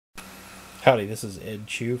Howdy, this is Ed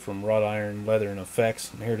Chu from Wrought Iron, Leather, and Effects.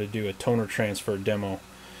 I'm here to do a toner transfer demo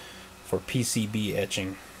for PCB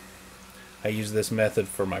etching. I use this method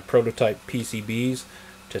for my prototype PCBs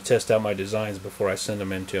to test out my designs before I send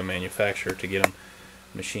them into a manufacturer to get them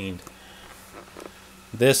machined.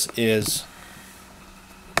 This is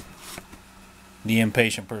the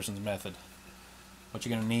impatient person's method. What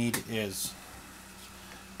you're going to need is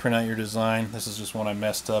print out your design. This is just one I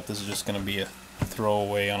messed up. This is just going to be a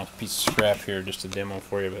throwaway on a piece of scrap here, just a demo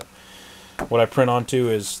for you. But what I print onto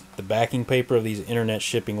is the backing paper of these internet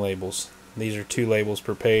shipping labels. These are 2 labels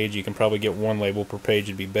per page. You can probably get 1 label per page.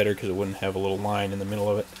 It'd be better because it wouldn't have a little line in the middle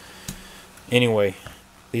of it. Anyway,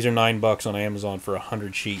 these are $9 on Amazon for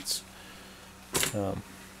 100 sheets.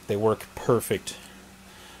 They work perfect.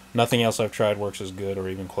 Nothing else I've tried works as good or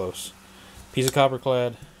even close. Piece of copper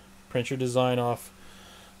clad. Print your design off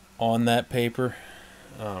on that paper.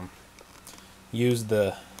 Use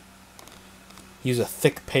a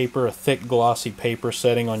thick paper, a thick glossy paper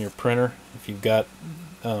setting on your printer if you've got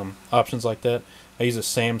options like that. I use a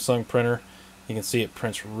Samsung printer. You can see it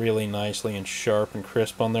prints really nicely and sharp and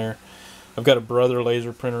crisp on there. I've got a Brother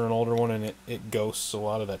laser printer, an older one, and it ghosts. A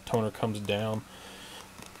lot of that toner comes down.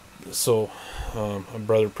 So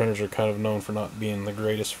Brother printers are kind of known for not being the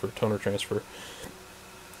greatest for toner transfer,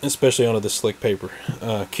 especially onto the slick paper.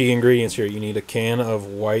 Key ingredients here: you need a can of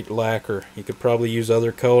white lacquer. You could probably use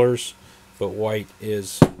other colors, but white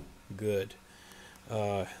is good.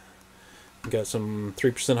 Got some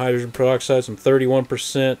 3% hydrogen peroxide, some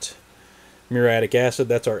 31% muriatic acid.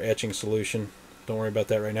 That's our etching solution. Don't worry about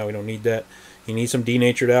that right now. We don't need that. You need some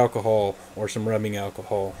denatured alcohol or some rubbing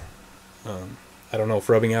alcohol. I don't know if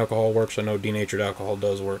rubbing alcohol works. I know denatured alcohol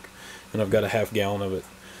does work, and I've got a ½ gallon of it.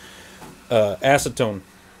 Acetone.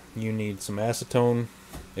 You need some acetone.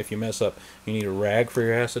 If you mess up, you need a rag for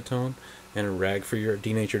your acetone and a rag for your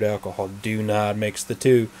denatured alcohol. Do not mix the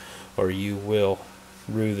two, or you will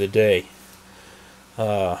rue the day.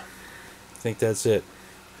 I think that's it.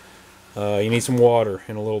 You need some water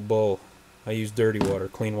in a little bowl. I use dirty water.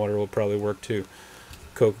 Clean water will probably work too.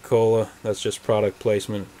 Coca-Cola. That's just product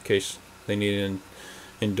placement in case they need to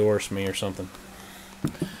endorse me or something.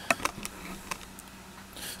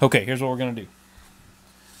 Okay, here's what we're going to do.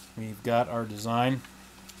 We've got our design.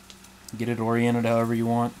 Get it oriented however you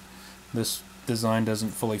want. This design doesn't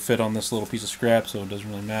fully fit on this little piece of scrap, so it doesn't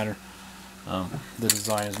really matter. The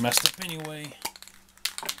design is messed up anyway.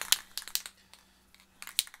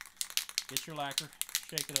 Get your lacquer.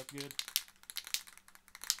 Shake it up good.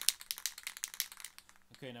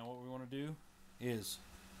 Okay, now what we want to do is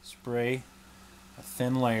spray a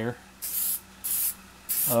thin layer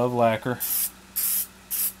of lacquer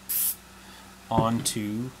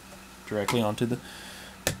directly onto the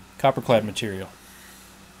copper clad material.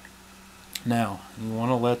 Now you want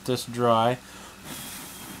to let this dry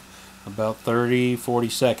about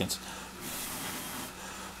 30-40 seconds.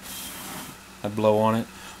 I blow on it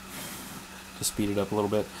to speed it up a little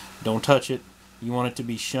bit. Don't touch it. You want it to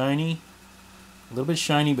be shiny, a little bit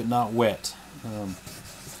shiny but not wet.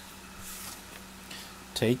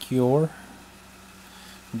 Take your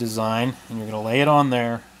design and you're going to lay it on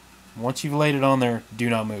there. Once you've laid it on there, do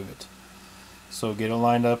not move it. So get it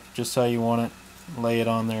lined up just how you want it. Lay it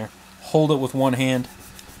on there. Hold it with one hand.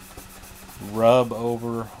 Rub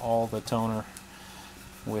over all the toner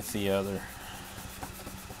with the other.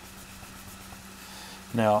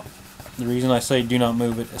 Now, the reason I say do not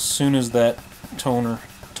move it, as soon as that toner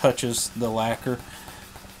touches the lacquer,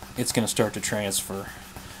 it's going to start to transfer.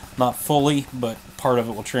 Not fully, but part of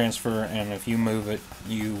it will transfer, and if you move it,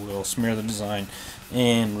 you will smear the design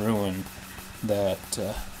and ruin that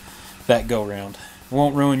go-round. It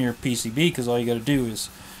won't ruin your PCB because all you got to do is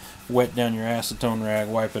wet down your acetone rag,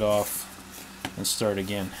 wipe it off, and start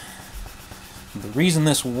again. The reason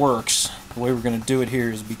this works, the way we're going to do it here,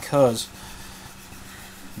 is because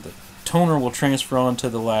the toner will transfer onto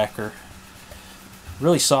the lacquer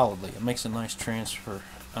really solidly. It makes a nice transfer.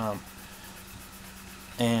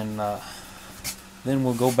 Then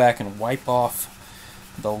we'll go back and wipe off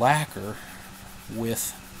the lacquer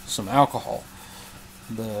with some alcohol.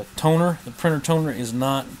 The toner, the printer toner, is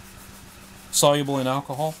not soluble in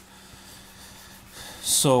alcohol,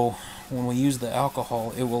 so when we use the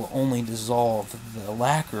alcohol, it will only dissolve the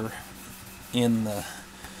lacquer in the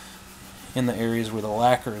areas where the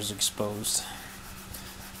lacquer is exposed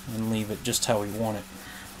and leave it just how we want it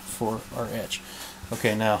for our etch.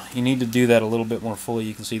 Okay, now you need to do that a little bit more fully.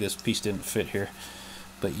 You can see this piece didn't fit here,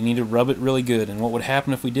 but you need to rub it really good. And what would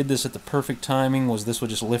happen if we did this at the perfect timing was this would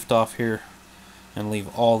just lift off here and leave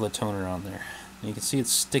all the toner on there. And you can see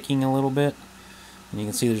it's sticking a little bit, and you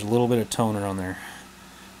can see there's a little bit of toner on there.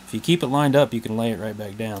 If you keep it lined up, you can lay it right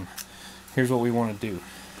back down. Here's what we want to do.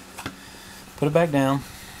 Put it back down,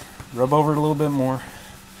 rub over it a little bit more.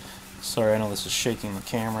 Sorry, I know this is shaking the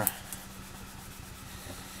camera.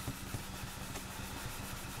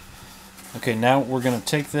 Okay, now we're going to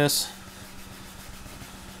take this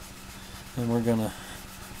and we're going to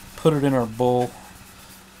put it in our bowl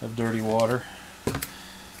of dirty water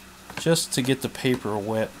just to get the paper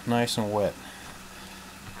wet, nice and wet.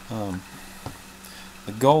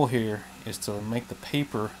 The goal here is to make the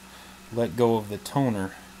paper let go of the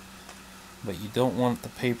toner, but you don't want the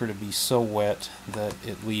paper to be so wet that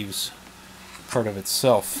it leaves part of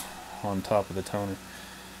itself on top of the toner.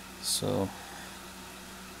 So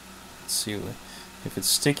let's see, if it's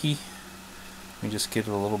sticky, we just get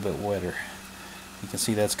it a little bit wetter. You can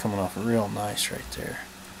see that's coming off real nice right there.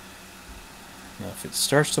 Now if it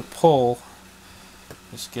starts to pull,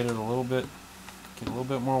 just get a little bit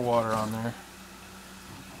more water on there.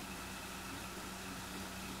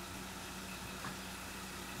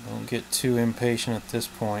 Don't get too impatient at this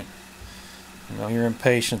point. You know you're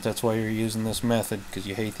impatient, that's why you're using this method, because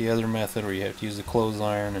you hate the other method where you have to use the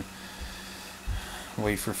clothesiron and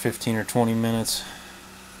wait for 15 or 20 minutes.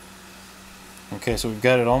 Okay, so we've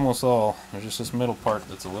got it almost all. There's just this middle part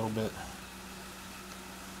that's a little bit.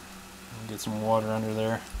 Get some water under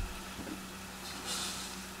there.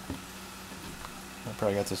 I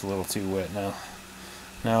probably got this a little too wet now.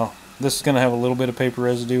 Now, this is going to have a little bit of paper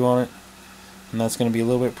residue on it, and that's going to be a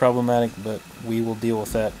little bit problematic, but we will deal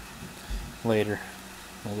with that later.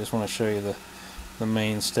 I just want to show you the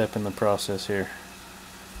main step in the process here.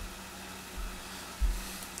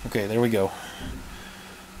 Okay, there we go.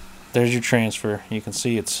 There's your transfer. You can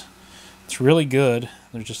see it's really good.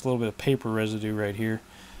 There's just a little bit of paper residue right here,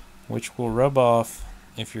 which will rub off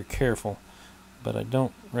if you're careful, but I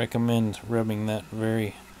don't recommend rubbing that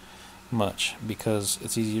very much because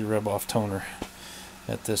it's easy to rub off toner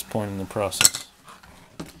at this point in the process.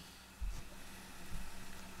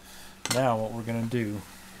 Now what we're going to do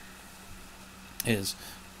is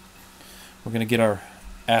we're going to get our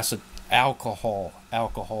alcohol,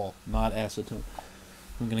 not acetone.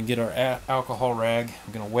 We're going to get our alcohol rag.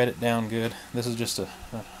 We're going to wet it down good. This is just a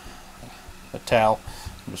towel.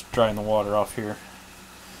 I'm just drying the water off here.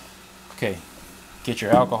 Okay, get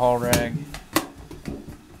your alcohol rag.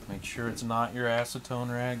 Make sure it's not your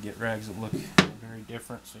acetone rag. Get rags that look very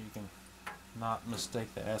different so you can not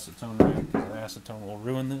mistake the acetone rag, because the acetone will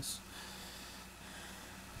ruin this.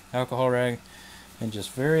 Alcohol rag, and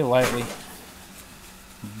just very lightly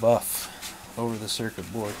buff over the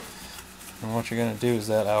circuit board. And what you're going to do is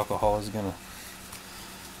that alcohol is going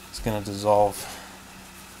to dissolve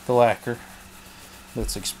the lacquer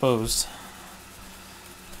that's exposed,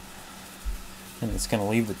 and it's going to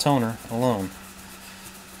leave the toner alone.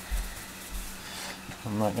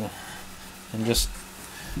 I'm not going to, and just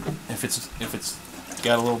if it's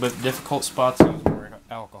got a little bit difficult spots, use more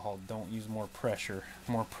alcohol. Don't use more pressure.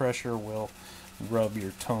 More pressure will rub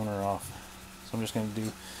your toner off. So I'm just going to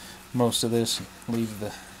do most of this, leave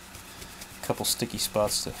the couple sticky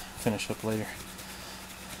spots to finish up later.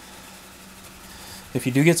 If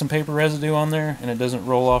you do get some paper residue on there and it doesn't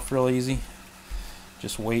roll off real easy,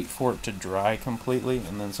 just wait for it to dry completely,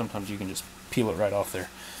 and then sometimes you can just peel it right off there.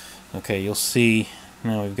 Okay, you'll see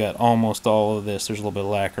now we've got almost all of this. There's a little bit of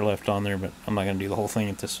lacquer left on there, but I'm not going to do the whole thing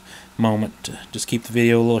at this moment to just keep the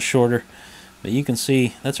video a little shorter. But you can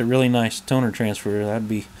see that's a really nice toner transfer.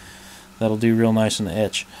 That'll do real nice in the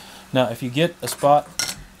etch. Now if you get a spot,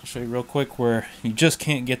 I'll show you real quick, where you just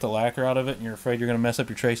can't get the lacquer out of it and you're afraid you're going to mess up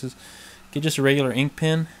your traces, get just a regular ink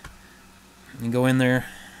pen and go in there.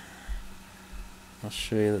 I'll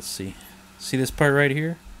show you. Let's see. See this part right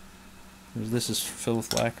here? This is filled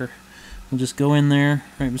with lacquer. And just go in there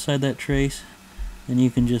right beside that trace, and you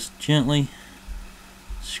can just gently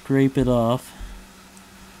scrape it off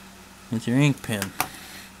with your ink pen.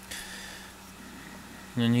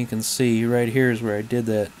 And you can see right here is where I did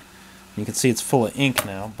that. You can see it's full of ink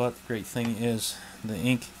now, but the great thing is the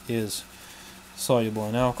ink is soluble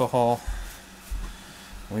in alcohol.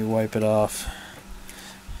 We wipe it off,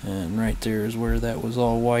 and right there is where that was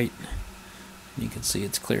all white. You can see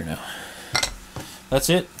it's clear now. That's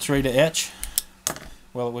it. It's ready to etch.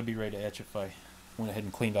 Well, it would be ready to etch if I went ahead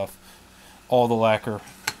and cleaned off all the lacquer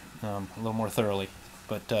a little more thoroughly.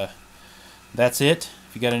 But that's it.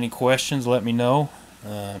 If you got any questions, let me know.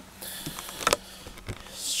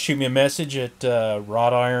 Shoot me a message at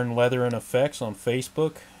Wrought Iron Leather and Effects on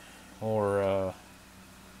Facebook, or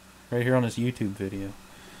right here on this YouTube video.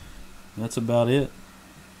 That's about it.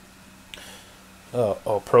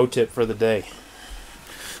 Oh, pro tip for the day.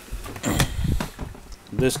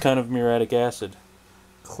 This kind of muriatic acid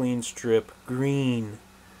Clean strip green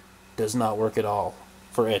does not work at all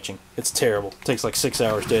for etching. It's terrible. It takes like 6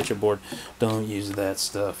 hours to etch a board. Don't use that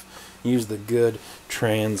stuff. Use the good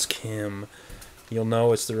Trans-Chem. You'll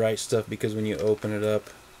know it's the right stuff because when you open it up,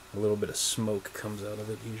 a little bit of smoke comes out of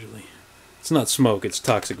it usually. It's not smoke, it's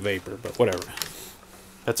toxic vapor, but whatever.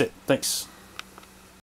 That's it. Thanks.